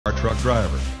Our truck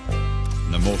driver,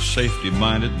 and the most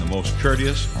safety-minded, and the most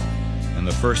courteous, and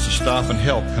the first to stop and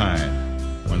help kind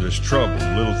when there's trouble.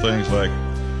 Little things like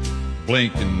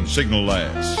blink and signal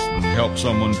lights and help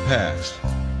someone pass.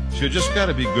 So you just got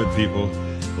to be good people,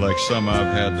 like some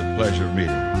I've had the pleasure of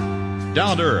meeting.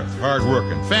 Down to earth,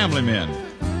 hard-working, family men,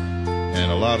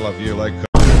 and a lot of you like.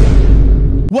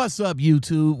 What's up,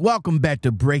 YouTube? Welcome back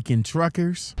to Breaking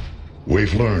Truckers.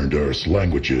 We've learned Earth's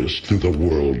languages through the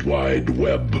World Wide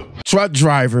Web. Truck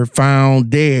driver found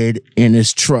dead in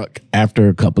his truck after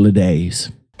a couple of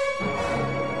days.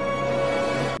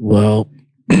 Well,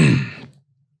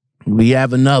 we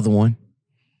have another one.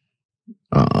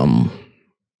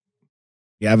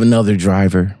 We have another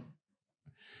driver.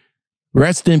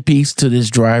 Rest in peace to this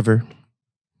driver.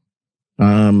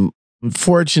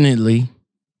 Unfortunately,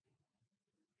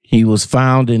 he was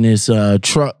found in his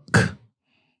truck.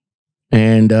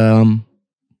 And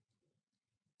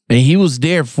he was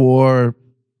there for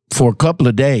a couple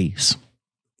of days,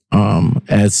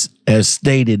 as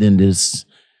stated in this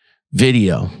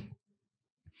video.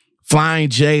 Flying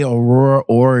J, Aurora,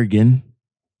 Oregon,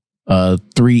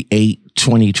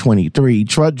 3/8/2023.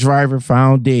 Truck driver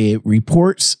found dead.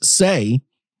 Reports say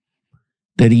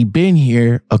that he been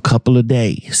here a couple of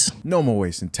days. No more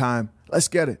wasting time. Let's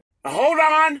get it. Hold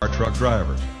on. Our truck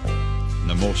driver, and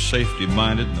the most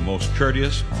safety-minded, and the most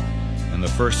courteous, and the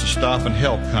first to stop and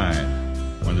help kind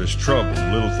when there's trouble.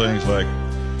 Little things like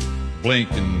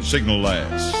blink and signal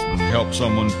lights and help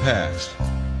someone pass.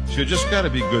 So you just got to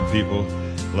be good people,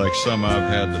 like some I've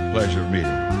had the pleasure of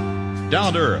meeting.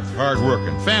 Down to earth,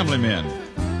 hard-working, family men,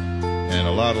 and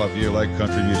a lot of you like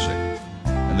country music,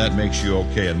 and that makes you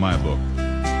okay in my book.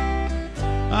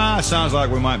 Sounds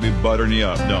like we might be buttering you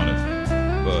up, don't it?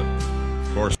 But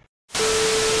of course.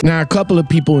 Now, a couple of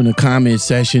people in the comment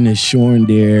section is showing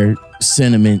their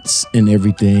sentiments and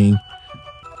everything.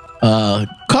 A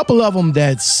couple of them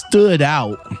that stood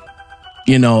out,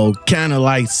 you know, kind of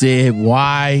like said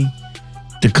why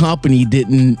the company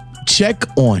didn't check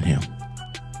on him.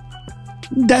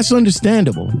 That's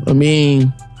understandable. I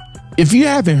mean, if you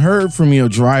haven't heard from your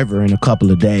driver in a couple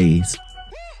of days,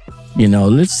 you know,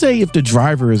 let's say if the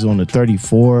driver is on the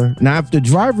 34. Now, if the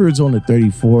driver is on the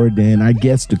 34, then I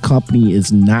guess the company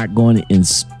is not going to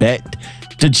inspect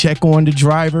to check on the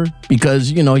driver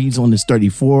because, you know, he's on this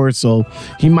 34. So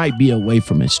he might be away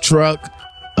from his truck,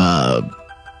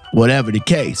 whatever the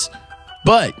case.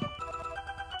 But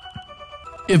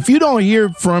if you don't hear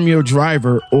from your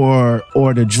driver or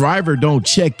the driver don't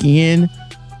check in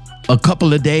a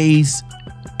couple of days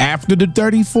after the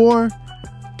 34,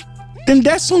 then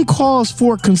that's some cause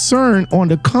for concern on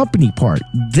the company part.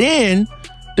 Then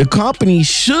the company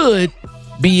should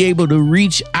be able to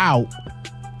reach out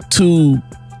to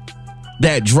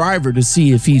that driver to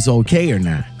see if he's okay or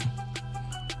not.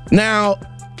 Now,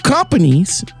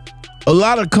 companies, a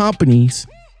lot of companies,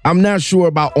 I'm not sure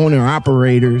about owner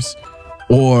operators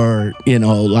or, you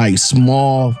know, like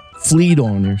small fleet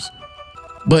owners,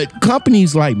 but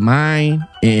companies like mine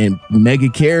and mega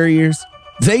carriers,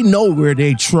 they know where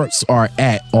their trucks are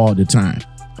at all the time.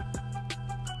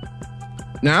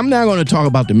 Now, I'm not going to talk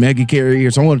about the mega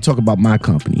carriers. I want to talk about my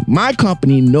company. My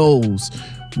company knows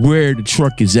where the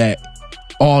truck is at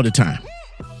all the time.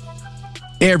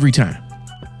 Every time.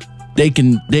 They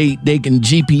can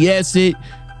GPS it,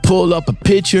 pull up a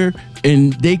picture,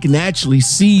 and they can actually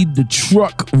see the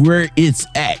truck where it's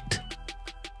at.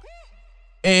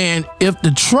 And if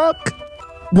the truck,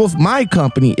 with my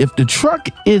company, if the truck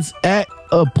is at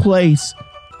a place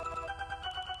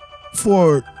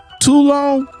for too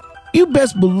long, you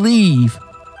best believe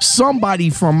somebody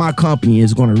from my company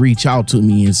is going to reach out to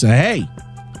me and say, hey,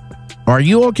 are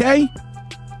you okay?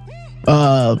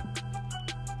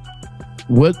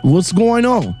 What's going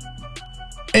on?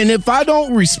 And if I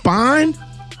don't respond,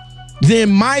 then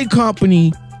my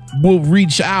company will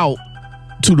reach out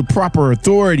to the proper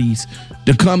authorities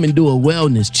to come and do a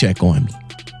wellness check on me.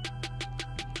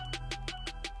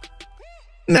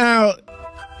 Now,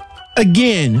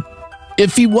 again,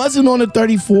 if he wasn't on the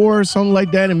 34 or something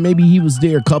like that, and maybe he was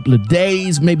there a couple of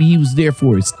days, maybe he was there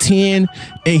for his 10,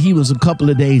 and he was a couple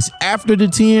of days after the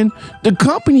 10, the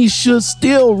company should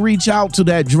still reach out to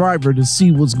that driver to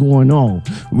see what's going on.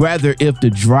 Rather, if the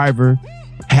driver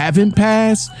haven't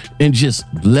passed and just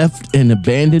left and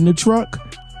abandoned the truck,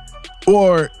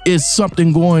 or is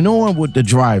something going on with the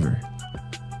driver.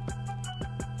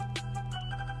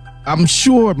 I'm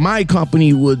sure my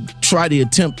company would try to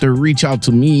attempt to reach out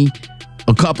to me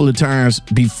a couple of times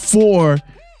before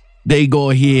they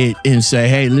go ahead and say,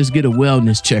 hey, let's get a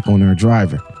wellness check on our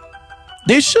driver.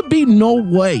 There should be no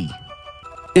way,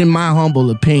 in my humble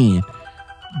opinion,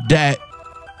 that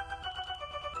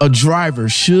a driver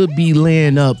should be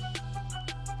laying up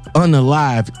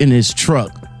unalive in his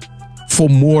truck for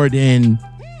more than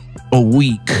a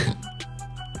week.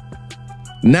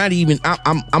 Not even,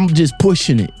 I'm just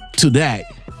pushing it to that.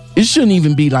 It shouldn't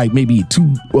even be like maybe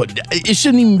it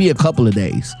shouldn't even be a couple of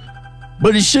days,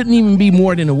 but it shouldn't even be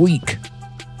more than a week.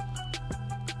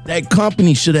 That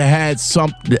company should have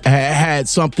had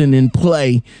something in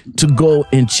play to go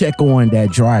and check on that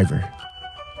driver.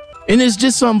 And it's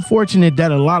just unfortunate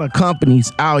that a lot of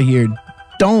companies out here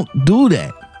don't do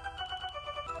that.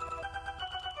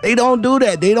 They don't do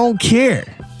that. They don't care.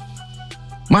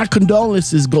 My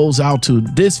condolences goes out to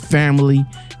this family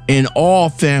and all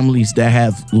families that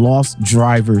have lost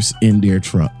drivers in their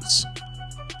trucks.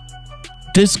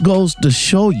 This goes to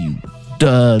show you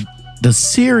the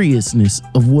seriousness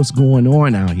of what's going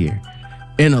on out here.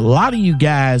 And a lot of you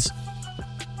guys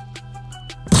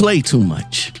play too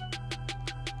much.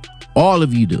 All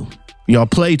of you do. Y'all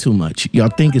play too much. Y'all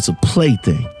think it's a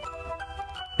plaything.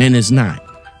 And it's not.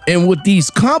 And with these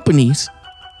companies,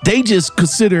 they just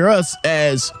consider us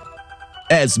as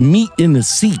meat in the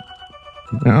seat.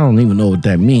 I don't even know what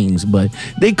that means, but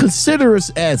they consider us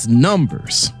as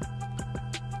numbers.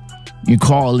 You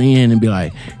call in and be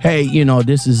like, hey, you know,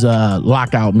 this is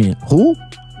Lockoutmen. Who?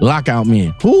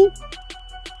 Lockoutmen. Who?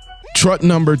 Truck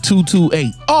number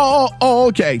 228. Oh,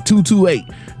 okay, 228.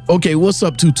 Okay, what's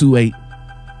up, 228?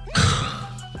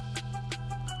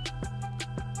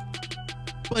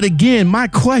 But again, my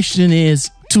question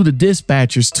is to the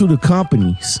dispatchers, to the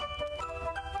companies.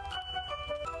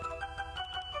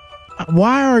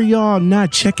 Why are y'all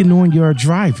not checking on your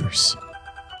drivers?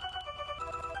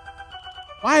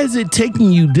 Why is it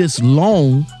taking you this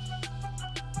long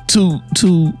to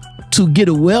get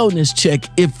a wellness check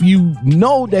if you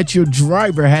know that your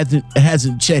driver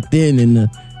hasn't checked in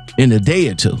a day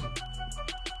or two?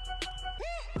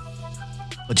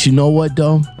 But you know what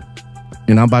though?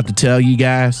 And I'm about to tell you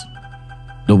guys,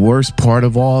 the worst part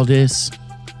of all this,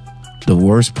 the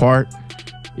worst part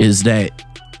is that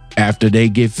after they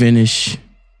get finished,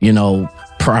 you know,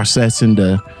 processing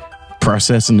the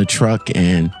truck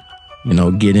and, you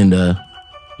know, getting the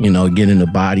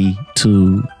body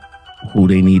to who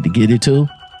they need to get it to,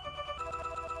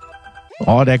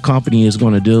 all that company is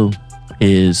going to do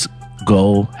is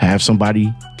go have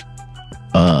somebody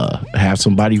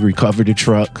recover the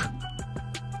truck,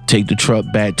 take the truck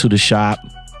back to the shop,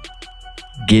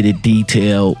 get it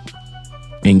detailed,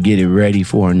 and get it ready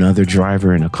for another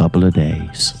driver in a couple of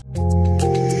days.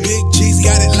 Big G's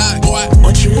got it locked, boy.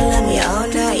 Want you to love me all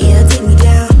night, yeah, take me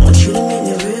down. Want you to make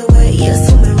me real wet, yeah,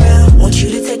 swim around. Want you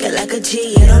to take it like a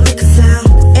G, yeah, don't make a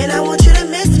sound. And I want you to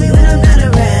miss me when I'm not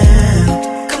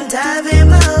around. Come dive in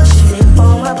my ocean, sip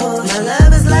on my potion. My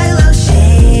love is like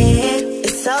lotion.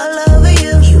 It's all over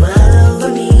you, you all over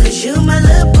me. Cause you my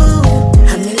little boo.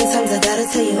 How many times I gotta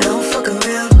tell you don't fuck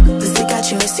around? Pussy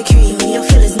got you insecure, you in your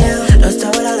feelings now.